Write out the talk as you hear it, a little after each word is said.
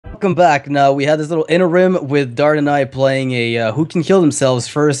welcome back. Now, we had this little interim with Dart and I playing a who can kill themselves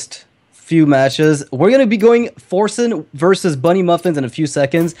first few matches. We're going to be going Forsen versus BunnyMuffins in a few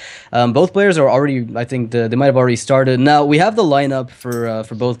seconds. Both players are already, I think they might have already started. Now, we have the lineup for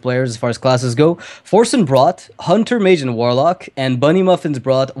both players as far as classes go. Forsen brought Hunter, Mage, and Warlock, and BunnyMuffins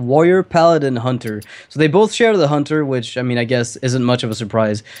brought Warrior, Paladin, Hunter. So they both share the Hunter, which, I mean, I guess isn't much of a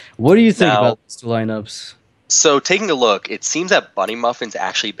surprise. What do you think about these two lineups? So taking a look, it seems that BunnyMuffins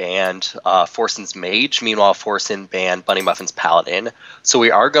actually banned Forsen's Mage. Meanwhile, Forsen banned BunnyMuffins' Paladin. So we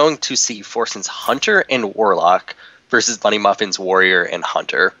are going to see Forsen's Hunter and Warlock versus BunnyMuffins' Warrior and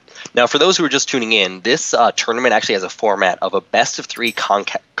Hunter. Now, for those who are just tuning in, this tournament actually has a format of a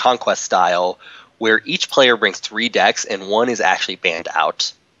best-of-3 conquest style where each player brings 3 decks and one is actually banned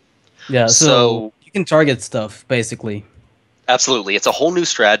out. Yeah, so you can target stuff, basically. Absolutely. It's a whole new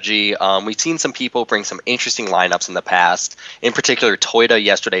strategy. We've seen some people bring some interesting lineups in the past. In particular, Toyota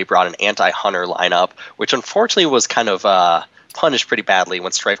yesterday brought an anti-Hunter lineup, which unfortunately was kind of punished pretty badly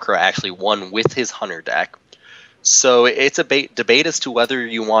when StrifeCrow actually won with his Hunter deck. So it's a debate as to whether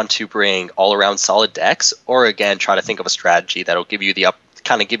you want to bring all-around solid decks or, again, try to think of a strategy that'll give you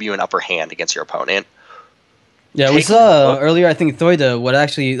give you an upper hand against your opponent. Yeah, we saw earlier, I think Thoida would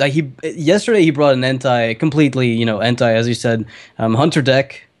actually, like, yesterday he brought an completely, as you said, Hunter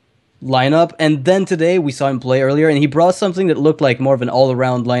deck lineup, and then today we saw him play earlier, and he brought something that looked like more of an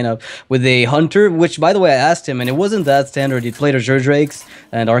all-around lineup with a Hunter, which, by the way, I asked him, and it wasn't that standard. He played Azure Drakes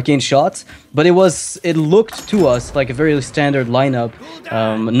and Arcane Shots, but it looked to us like a very standard lineup,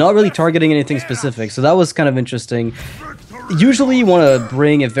 not really targeting anything specific, so that was kind of interesting. Usually you want to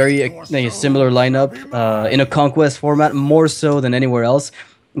bring a very similar lineup in a conquest format, more so than anywhere else.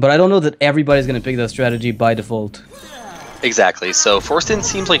 But I don't know that everybody's going to pick that strategy by default. Exactly. So Forsen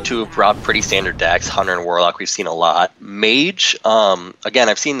seems like to have brought pretty standard decks. Hunter and Warlock we've seen a lot. Mage, again,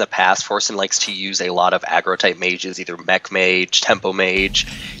 I've seen in the past, Forsen likes to use a lot of aggro-type mages, either Mech Mage, Tempo Mage,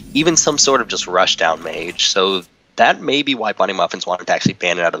 even some sort of just rushdown mage. So that may be why BunnyMuffins wanted to actually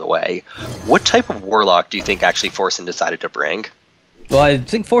ban it out of the way. What type of Warlock do you think actually Forsen decided to bring? Well, I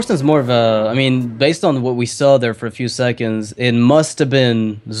think Forsen's more of a... I mean, based on what we saw there for a few seconds, it must have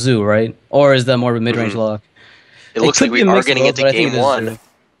been Zoo, right? Or is that more of a mid-range lock? It looks like we are getting into game 1.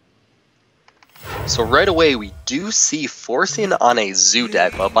 So right away, we do see Forsen on a Zoo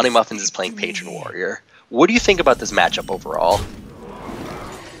deck, while BunnyMuffins is playing Patron Warrior. What do you think about this matchup overall?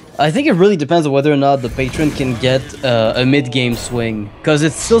 I think it really depends on whether or not the Patron can get a mid-game swing, because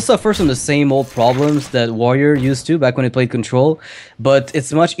it still suffers from the same old problems that Warrior used to back when it played Control, but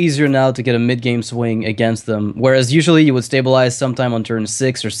it's much easier now to get a mid-game swing against them, whereas usually you would stabilize sometime on turn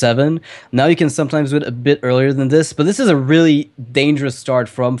 6 or 7. Now you can sometimes do it a bit earlier than this, but this is a really dangerous start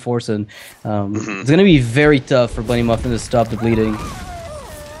from Forsen. It's going to be very tough for BunnyMuffin to stop the bleeding.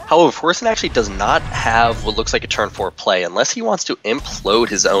 However, Forsen actually does not have what looks like a turn 4 play unless he wants to implode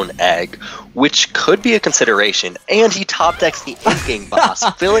his own egg, which could be a consideration. And he top decks the in-game boss,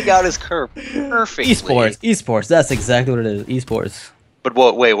 filling out his curve perfectly. Esports, that's exactly what it is, esports. But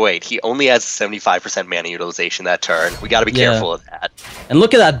wait, he only has 75% mana utilization that turn. We gotta be careful of that. And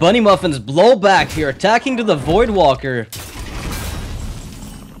look at that, BunnyMuffins blowback here, attacking to the Voidwalker.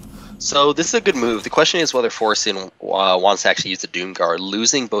 So this is a good move. The question is whether Forsen wants to actually use the Doom Guard,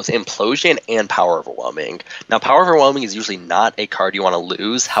 losing both Implosion and Power Overwhelming. Now, Power Overwhelming is usually not a card you want to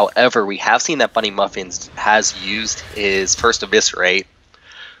lose. However, we have seen that BunnyMuffins has used his first Eviscerate.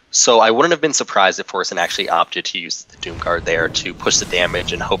 So I wouldn't have been surprised if Forsen actually opted to use the Doom Guard there to push the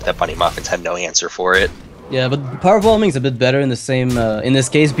damage and hope that BunnyMuffins had no answer for it. Yeah, but Power Overwhelming is a bit better in the same in this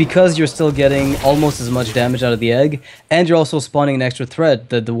case because you're still getting almost as much damage out of the egg, and you're also spawning an extra threat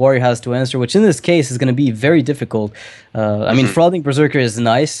that the warrior has to answer, which in this case is going to be very difficult. I mean, Frothing Berserker is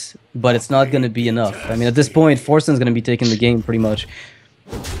nice, but it's not going to be enough. I mean, at this point, Forsen's going to be taking the game pretty much.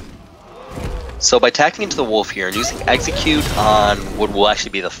 So by tacking into the wolf here and using Execute on what will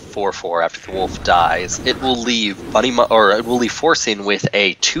actually be the 4/4 after the wolf dies, it will leave Forsen with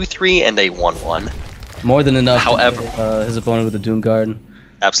a 2/3 and a 1/1. More than enough. However, his opponent with the Doom Guard.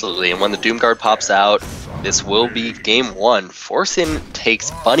 Absolutely, and when the Doom Guard pops out, this will be game 1. Forsen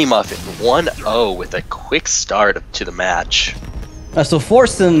takes BunnyMuffin 1-0 with a quick start to the match. So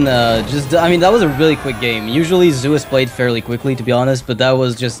Forsen, I mean, that was a really quick game. Usually Zoo is played fairly quickly, to be honest, but that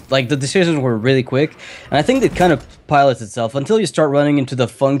was just, like, the decisions were really quick. And I think it kind of pilots itself. Until you start running into the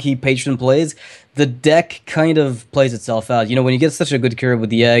funky patron plays, the deck kind of plays itself out. You know, when you get such a good curve with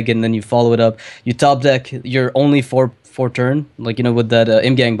the egg and then you follow it up, you top deck your only 4 turn, like, you know, with that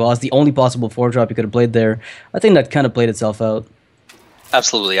Imgang boss, the only possible 4-drop you could have played there. I think that kind of played itself out.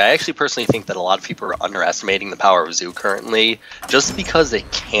 Absolutely. I actually personally think that a lot of people are underestimating the power of Zoo currently, just because they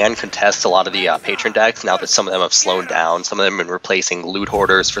can contest a lot of the patron decks now that some of them have slowed down. Some of them have been replacing loot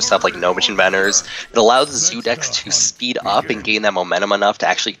hoarders for stuff like Gnomish Inventors. It allows the Zoo decks to speed up and gain that momentum enough to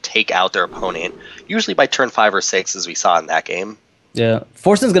actually take out their opponent, usually by turn 5 or 6, as we saw in that game. Yeah,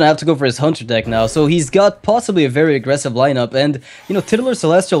 Forsen's gonna have to go for his Hunter deck now, so he's got possibly a very aggressive lineup, and, you know, Titular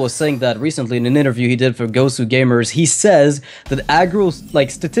Celestial was saying that recently in an interview he did for Gosu Gamers. He says that aggro, like,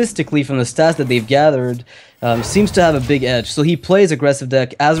 statistically from the stats that they've gathered, seems to have a big edge, so he plays aggressive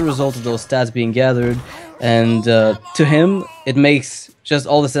deck as a result of those stats being gathered, and to him, it makes just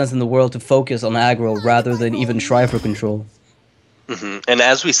all the sense in the world to focus on aggro rather than even try for control. And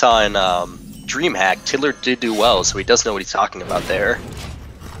as we saw in DreamHack, Titular did do well, so he does know what he's talking about there.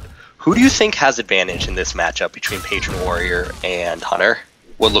 Who do you think has advantage in this matchup between Patron Warrior and Hunter?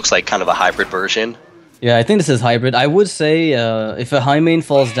 What looks like kind of a hybrid version? Yeah, I think this is hybrid. I would say if a high main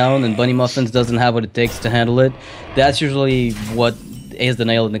falls down and BunnyMuffins doesn't have what it takes to handle it, that's usually what is the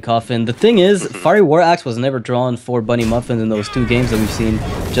nail in the coffin. The thing is, Fiery War Axe was never drawn for BunnyMuffins in those 2 games that we've seen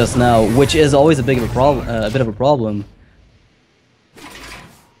just now, which is always a bit of a problem.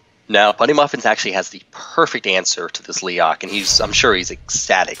 Now, BunnyMuffins actually has the perfect answer to this Leok, and I'm sure he's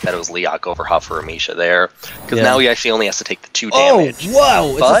ecstatic that it was Leok over Huff or Amisha there, because now he actually only has to take the 2 damage. Oh,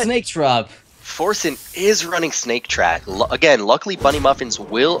 wow! It's a Snake Trap! Forsen is running Snake Track. Again, luckily BunnyMuffins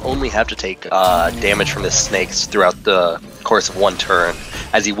will only have to take damage from the snakes throughout the course of 1 turn,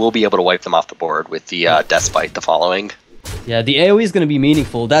 as he will be able to wipe them off the board with the Death Bite the following. Yeah, the AoE is going to be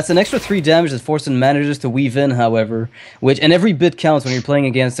meaningful. That's an extra 3 damage that Forsen manages to weave in, however, and every bit counts when you're playing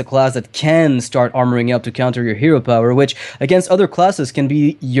against a class that can start armoring up to counter your hero power, which against other classes can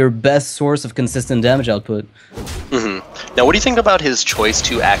be your best source of consistent damage output. Now, what do you think about his choice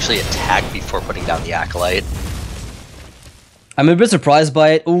to actually attack before putting down the Acolyte? I'm a bit surprised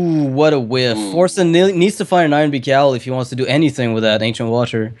by it. Ooh, what a whiff. Forsen needs to find an Iron Beak Owl if he wants to do anything with that Ancient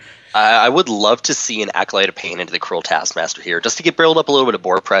Watcher. I would love to see an Acolyte of Pain into the Cruel Taskmaster here, just to get build up a little bit of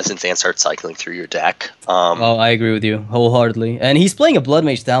board presence and start cycling through your deck. Oh, I agree with you wholeheartedly. And he's playing a Blood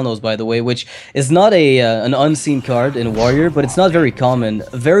Mage Thalnos, by the way, which is not an unseen card in Warrior, but it's not very common.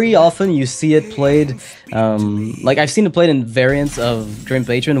 Very often you see it played, like I've seen it played in variants of Grim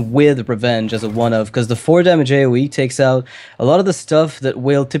Patron with Revenge as a one-of, because the 4 damage AoE takes out a lot of the stuff that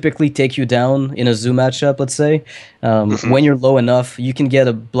will typically take you down in a Zoo matchup, let's say. When you're low enough, you can get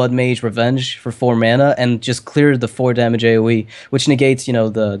a Blood Mage Revenge for 4 mana and just clear the 4 damage AoE, which negates, you know,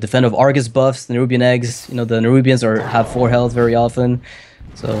 the Defend of Argus buffs, the Nerubian eggs. You know, the Nerubians have 4 health very often,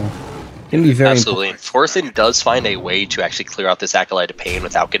 so it can be very absolutely. Forsen does find a way to actually clear out this Acolyte of Pain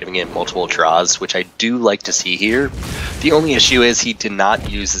without giving it multiple draws, which I do like to see here. The only issue is he did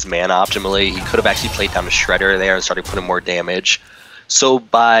not use his mana optimally. He could have actually played down a Shredder there and started putting more damage. So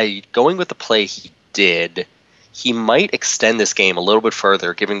by going with the play he did, he might extend this game a little bit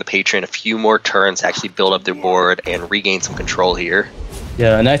further, giving the Patron a few more turns to actually build up their board and regain some control here.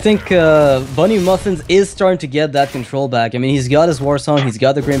 Yeah, and I think BunnyMuffins is starting to get that control back. I mean, he's got his War Song, he's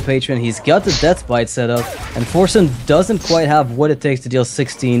got the Grim Patron, he's got the Death Bite set up, and Forsen doesn't quite have what it takes to deal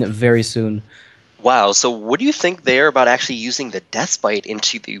 16 very soon. Wow, so what do you think there about actually using the Death Bite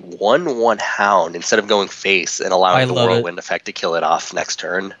into the 1/1 Hound instead of going face and allowing the Whirlwind effect to kill it off next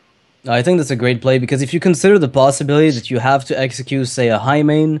turn? I think that's a great play, because if you consider the possibility that you have to execute, say, a high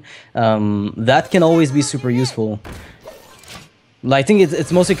main, that can always be super useful. I think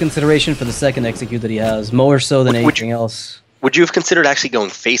it's mostly consideration for the second execute that he has, more so than anything else. Would you have considered actually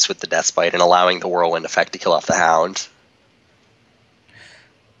going face with the Death Bite and allowing the Whirlwind effect to kill off the Hound?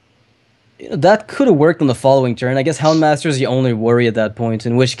 You know, that could have worked on the following turn. I guess Houndmaster is the only worry at that point,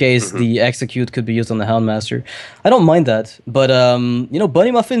 in which case the execute could be used on the Houndmaster. I don't mind that, but you know,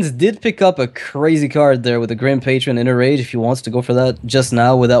 BunnyMuffins did pick up a crazy card there with the Grim Patron Inner Rage if he wants to go for that just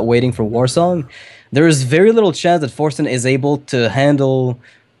now without waiting for Warsong. There is very little chance that Forsen is able to handle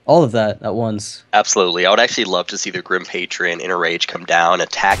all of that at once. Absolutely. I would actually love to see the Grim Patron Inner Rage come down,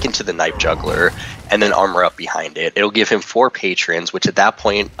 attack into the Knife Juggler, and then armor up behind it. It'll give him 4 Patrons, which at that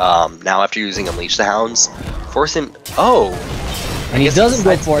point, now after using Unleash the Hounds, Forsen... Oh! And he doesn't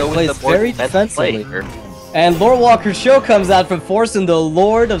go for it, plays very defensively. And Lord Walker's Show comes out from Forsen, the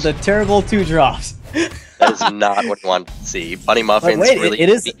Lord of the terrible 2-drops. That is not what we want to see. BunnyMuffins really... it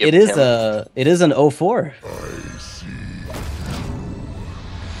is an 0-4.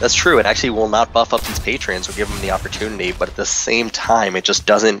 That's true. It actually will not buff up these patrons or give him the opportunity, but at the same time, it just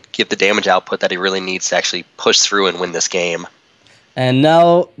doesn't give the damage output that he really needs to actually push through and win this game. And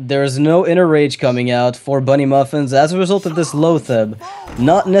now there's no Inner Rage coming out for BunnyMuffins as a result of this Loatheb.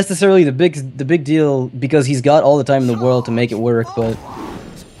 Not necessarily the big deal, because he's got all the time in the world to make it work, but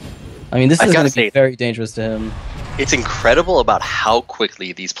I mean, this is going to be very dangerous to him. It's incredible about how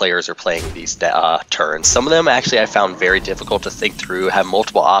quickly these players are playing these turns. Some of them actually I found very difficult to think through, have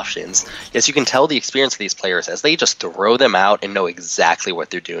multiple options. Yes, you can tell the experience of these players as they just throw them out and know exactly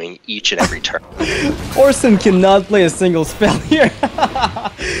what they're doing each and every turn. Forsen cannot play a single spell here.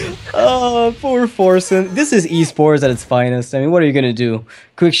 Oh, poor Forsen. This is esports at its finest. I mean, what are you going to do?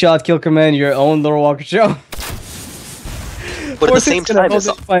 Quick shot, kill command, your own Lord Walker show? But at the same time, it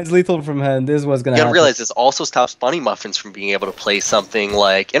finds lethal from hand. This is what's going to happen. You gotta realize this also stops BunnyMuffins from being able to play something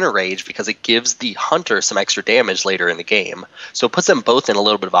like Inner Rage because it gives the hunter some extra damage later in the game. So it puts them both in a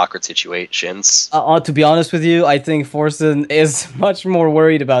little bit of awkward situations. To be honest with you, I think Forsen is much more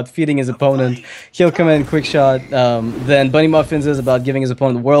worried about feeding his opponent kill command quick shot than BunnyMuffins is about giving his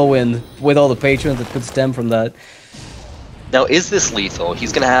opponent Whirlwind with all the patrons that could stem from that. Now, is this lethal?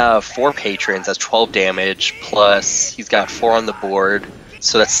 He's going to have 4 patrons, that's 12 damage, plus he's got 4 on the board,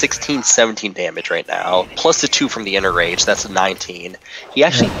 so that's 16, 17 damage right now, plus the 2 from the Inner Rage, that's 19. He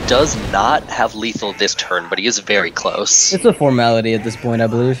actually does not have lethal this turn, but he is very close. It's a formality at this point, I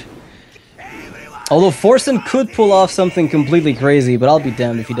believe. Although Forsen could pull off something completely crazy, but I'll be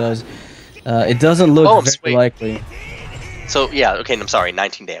damned if he does. It doesn't look very likely. So, yeah, okay, I'm sorry,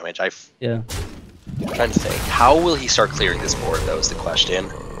 19 damage. Yeah. I'm trying to think. How will he start clearing this board, though, is the question.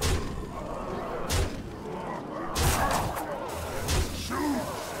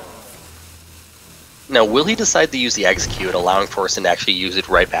 Now, will he decide to use the execute, allowing Forsen to actually use it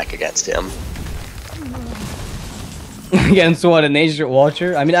right back against him? Against what, a Nature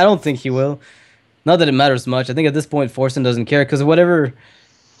Watcher? I mean, I don't think he will. Not that it matters much. I think at this point, Forsen doesn't care, because whatever...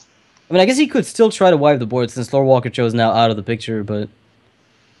 I mean, I guess he could still try to wipe the board, since Lord Walker Cho is now out of the picture, but...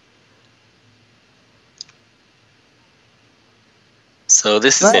 So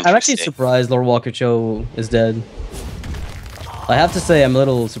this is interesting. I'm actually surprised Lord Walker Cho is dead. I have to say I'm a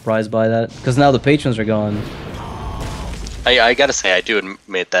little surprised by that, because now the patrons are gone. I gotta say, I do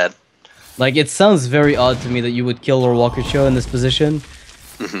admit that. Like, it sounds very odd to me that you would kill Lord Walker Cho in this position.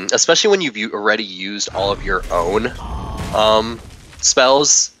 Mm-hmm. Especially when you've already used all of your own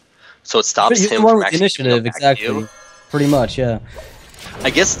spells, so it stops him from actually initiative, exactly. Pretty much, yeah. I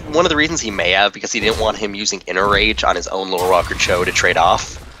guess one of the reasons he may have, because he didn't want him using Inner Rage on his own Lord Walker Cho to trade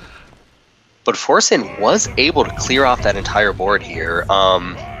off. But Forsen was able to clear off that entire board here.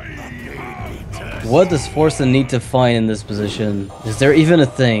 What does Forsen need to find in this position? Is there even a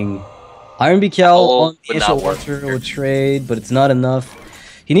thing? Iron Beak Cowl on the initial Watcher would trade, but it's not enough.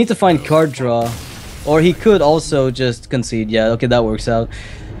 He needs to find card draw, or he could also just concede. Yeah, okay, that works out.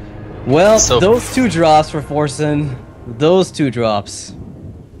 Well, so, those 2 drops for Forsen. Those 2 drops.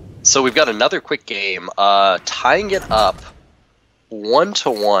 So we've got another quick game, tying it up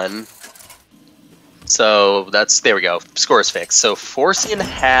 1-1. So there we go, score is fixed. So Forsen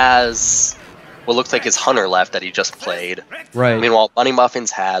has what looks like his Hunter left that he just played. Right. Meanwhile, BunnyMuffins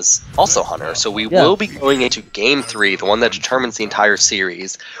has also Hunter. So we will be going into Game 3, the one that determines the entire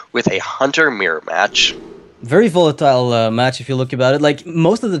series, with a Hunter mirror match. Very volatile match if you look about it. Like,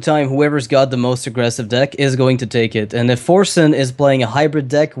 most of the time, whoever's got the most aggressive deck is going to take it. And if Forsen is playing a hybrid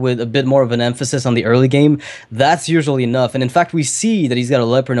deck with a bit more of an emphasis on the early game, that's usually enough. And in fact, we see that he's got a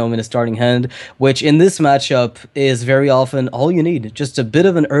Leper Gnome in his starting hand, which in this matchup is very often all you need. Just a bit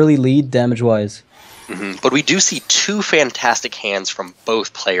of an early lead damage-wise. Mm-hmm. But we do see 2 fantastic hands from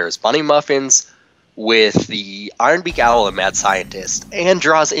both players. BunnyMuffins with the Iron Beak Owl and Mad Scientist, and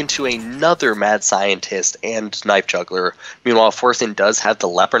draws into another Mad Scientist and Knife Juggler. Meanwhile, Forsen does have the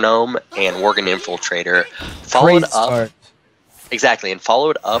Leper Gnome and Worgen Infiltrator. Followed up, exactly, and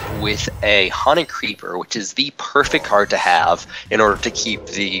followed up with a Haunted Creeper, which is the perfect card to have in order to keep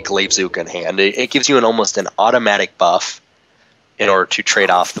the Glaivezook in hand. It gives you almost an automatic buff in order to trade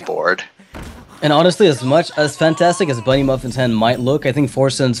off the board. And honestly, as fantastic as BunnyMuffins' hand might look, I think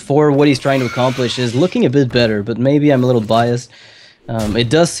Forsen's, for what he's trying to accomplish, is looking a bit better, but maybe I'm a little biased. It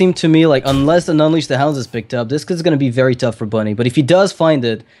does seem to me like, unless an Unleash the Hounds is picked up, this is going to be very tough for Bunny, but if he does find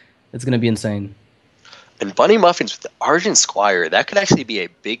it, it's going to be insane. And BunnyMuffins with the Argent Squire, that could actually be a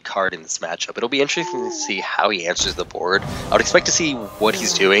big card in this matchup. It'll be interesting to see how he answers the board. I would expect to see what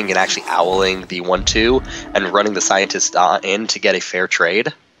he's doing and actually owling the 1-2 and running the Scientist in to get a fair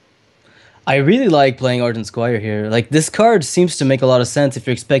trade. I really like playing Argent Squire here. Like, this card seems to make a lot of sense if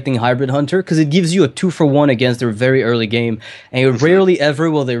you're expecting Hybrid Hunter, because it gives you a 2-for-1 against their very early game, and rarely ever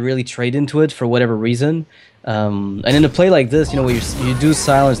will they really trade into it for whatever reason. And in a play like this, you know, where you do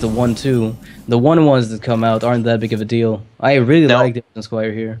silence the 1-2, the 1-1s that come out aren't that big of a deal. I really like the Argent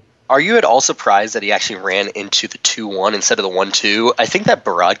Squire here. Are you at all surprised that he actually ran into the 2-1 instead of the 1-2? I think that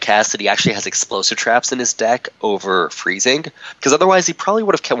broadcast that he actually has explosive traps in his deck over freezing, because otherwise he probably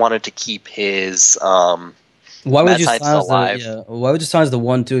would have wanted to keep his why would you silence alive. Why would you silence the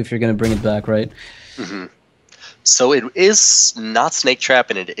 1-2 if you're going to bring it back, right? Mm-hmm. So it is not Snake Trap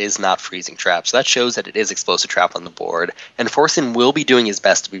and it is not Freezing Trap. So that shows that it is Explosive Trap on the board. And Forsen will be doing his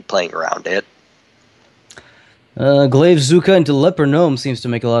best to be playing around it. Glaive Zuka into Leper Gnome seems to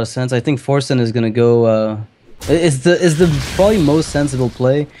make a lot of sense. I think Forsen is going to go... is the probably most sensible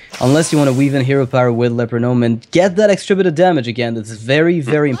play, unless you want to weave in Hero Power with Leper Gnome and get that extra bit of damage again. That's very,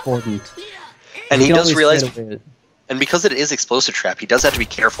 very important. And he does realize... And because it is Explosive Trap, he does have to be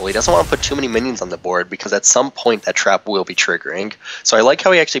careful. He doesn't want to put too many minions on the board because at some point that trap will be triggering. So I like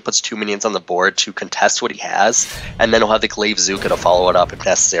how he actually puts 2 minions on the board to contest what he has, and then he'll have the Glaive Zuka to follow it up if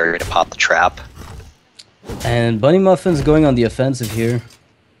necessary to pop the trap. And BunnyMuffins going on the offensive here.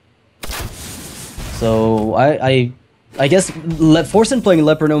 So I guess Forsen playing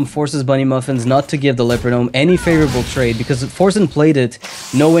Leper Gnome forces BunnyMuffins not to give the Leper Gnome any favorable trade, because Forsen played it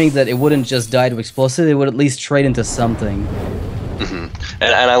knowing that it wouldn't just die to explosive, it would at least trade into something. Mm-hmm.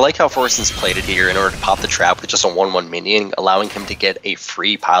 And I like how Forsen's played it here in order to pop the trap with just a 1-1 minion, allowing him to get a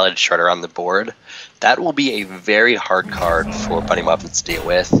free piloted shredder on the board. That will be a very hard card for BunnyMuffins to deal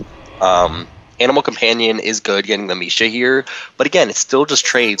with. Animal Companion is good getting the Misha here, but again, it still just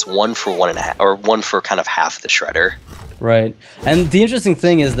trades 1 for 1.5, or 1 for kind of half the shredder. Right. And the interesting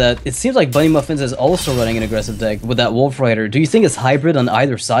thing is that it seems like BunnyMuffins is also running an aggressive deck with that Wolf Rider. Do you think it's hybrid on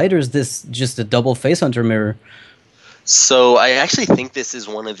either side, or is this just a double Face Hunter mirror? So I actually think this is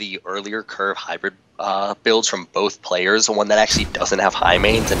one of the earlier curve hybrid builds from both players, one that actually doesn't have high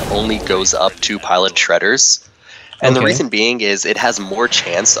mains and only goes up to pilot shredders. And the reason being is it has more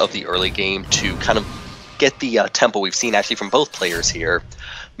chance of the early game to kind of get the tempo we've seen actually from both players here.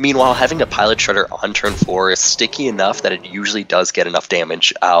 Meanwhile, having a pilot shredder on turn 4 is sticky enough that it usually does get enough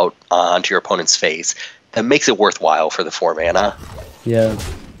damage out onto your opponent's face that makes it worthwhile for the 4 mana. Yeah.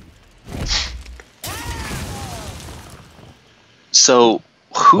 So,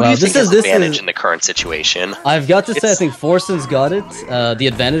 who do you think has advantage in the current situation? I've got to say, I think Forsen's got it, the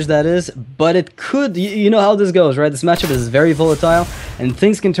advantage that is, but it could, you know how this goes, right? This matchup is very volatile, and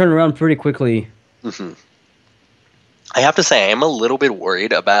things can turn around pretty quickly. Mm-hmm. I have to say, I am a little bit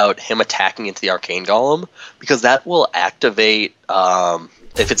worried about him attacking into the Arcane Golem, because that will activate,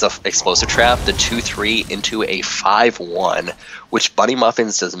 if it's an Explosive Trap, the 2-3 into a 5-1, which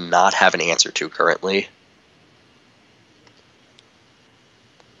BunnyMuffins does not have an answer to currently.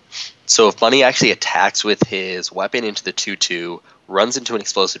 So if Bunny actually attacks with his weapon into the 2-2, runs into an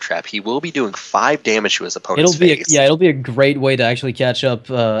Explosive Trap, he will be doing 5 damage to his opponent's face. It'll be a great way to actually catch up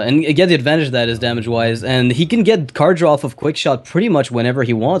and get the advantage of that is damage-wise. And he can get card draw off of Quick Shot pretty much whenever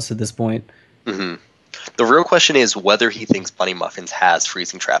he wants at this point. Mm-hmm. The real question is whether he thinks BunnyMuffins has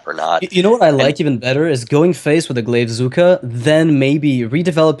Freezing Trap or not. You know what I like even better is going face with a Glaive Zuka, then maybe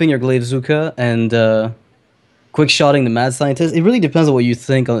redeveloping your Glaive Zuka and... quick shotting the Mad Scientist. It really depends on what you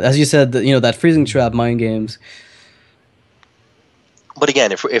think. As you said, that Freezing Trap mind games. But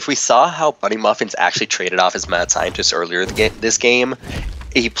again, if we saw how BunnyMuffins actually traded off his Mad Scientist earlier this game,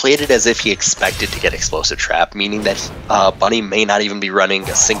 he played it as if he expected to get Explosive Trap, meaning that Bunny may not even be running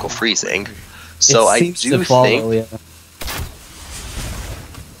a single Freezing. So I do think... Yeah.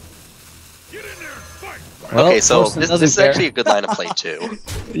 Well, okay, so this is actually a good line of play too.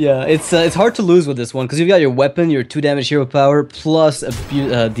 Yeah, it's hard to lose with this one because you've got your weapon, your 2 damage hero power, plus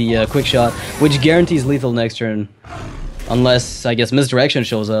the quick shot, which guarantees lethal next turn, unless I guess Misdirection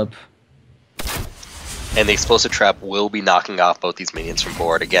shows up. And the Explosive Trap will be knocking off both these minions from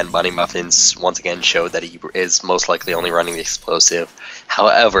board. Again, BunnyMuffins once again showed that he is most likely only running the Explosive.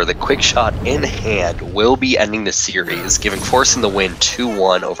 However, the Quick Shot in hand will be ending the series, giving Forsen the win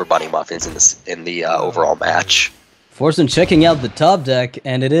 2-1 over BunnyMuffins in the overall match. Forsen checking out the top deck,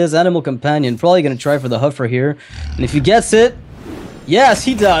 and it is Animal Companion. Probably going to try for the Huffer here. And if he gets it, yes,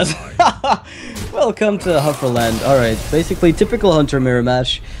 he does. Welcome to Hufferland. Alright, basically typical Hunter Mirror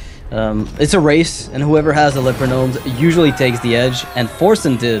match. It's a race, and whoever has the Leper Gnomes usually takes the edge, and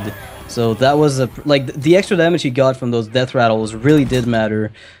Forsen did. So that was the extra damage he got from those death rattles really did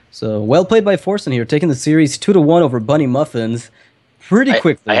matter. So well played by Forsen here, taking the series 2-1 over BunnyMuffins pretty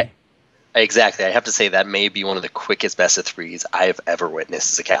quickly. Exactly. I have to say that may be one of the quickest best of 3s I've ever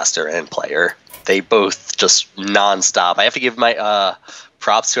witnessed as a caster and player. They both just non-stop. I have to give my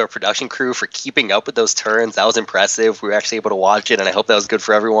props to our production crew for keeping up with those turns. That was impressive. We were actually able to watch it, and I hope that was good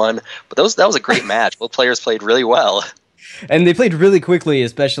for everyone. But that was a great match. Both players played really well. And they played really quickly,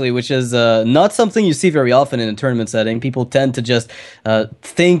 especially, which is not something you see very often in a tournament setting. People tend to just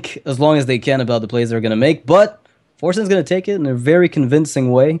think as long as they can about the plays they're going to make, but Forsen's going to take it in a very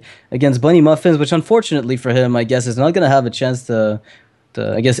convincing way against BunnyMuffins, which unfortunately for him, I guess, is not going to have a chance to,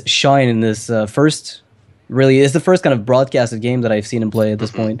 I guess, shine in this first. Really, it's the first kind of broadcasted game that I've seen him play at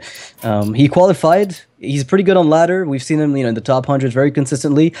this point. He qualified. He's pretty good on ladder. We've seen him, in the top hundreds very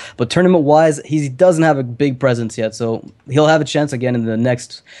consistently. But tournament-wise, he doesn't have a big presence yet. So he'll have a chance again in the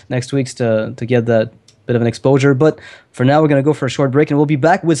next weeks to get that bit of an exposure. But for now, we're gonna go for a short break, and we'll be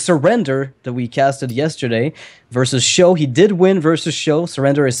back with Surrender that we casted yesterday versus Show. He did win versus Show.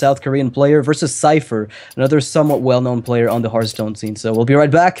 Surrender is a South Korean player versus Cypher, another somewhat well-known player on the Hearthstone scene. So we'll be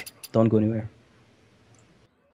right back. Don't go anywhere.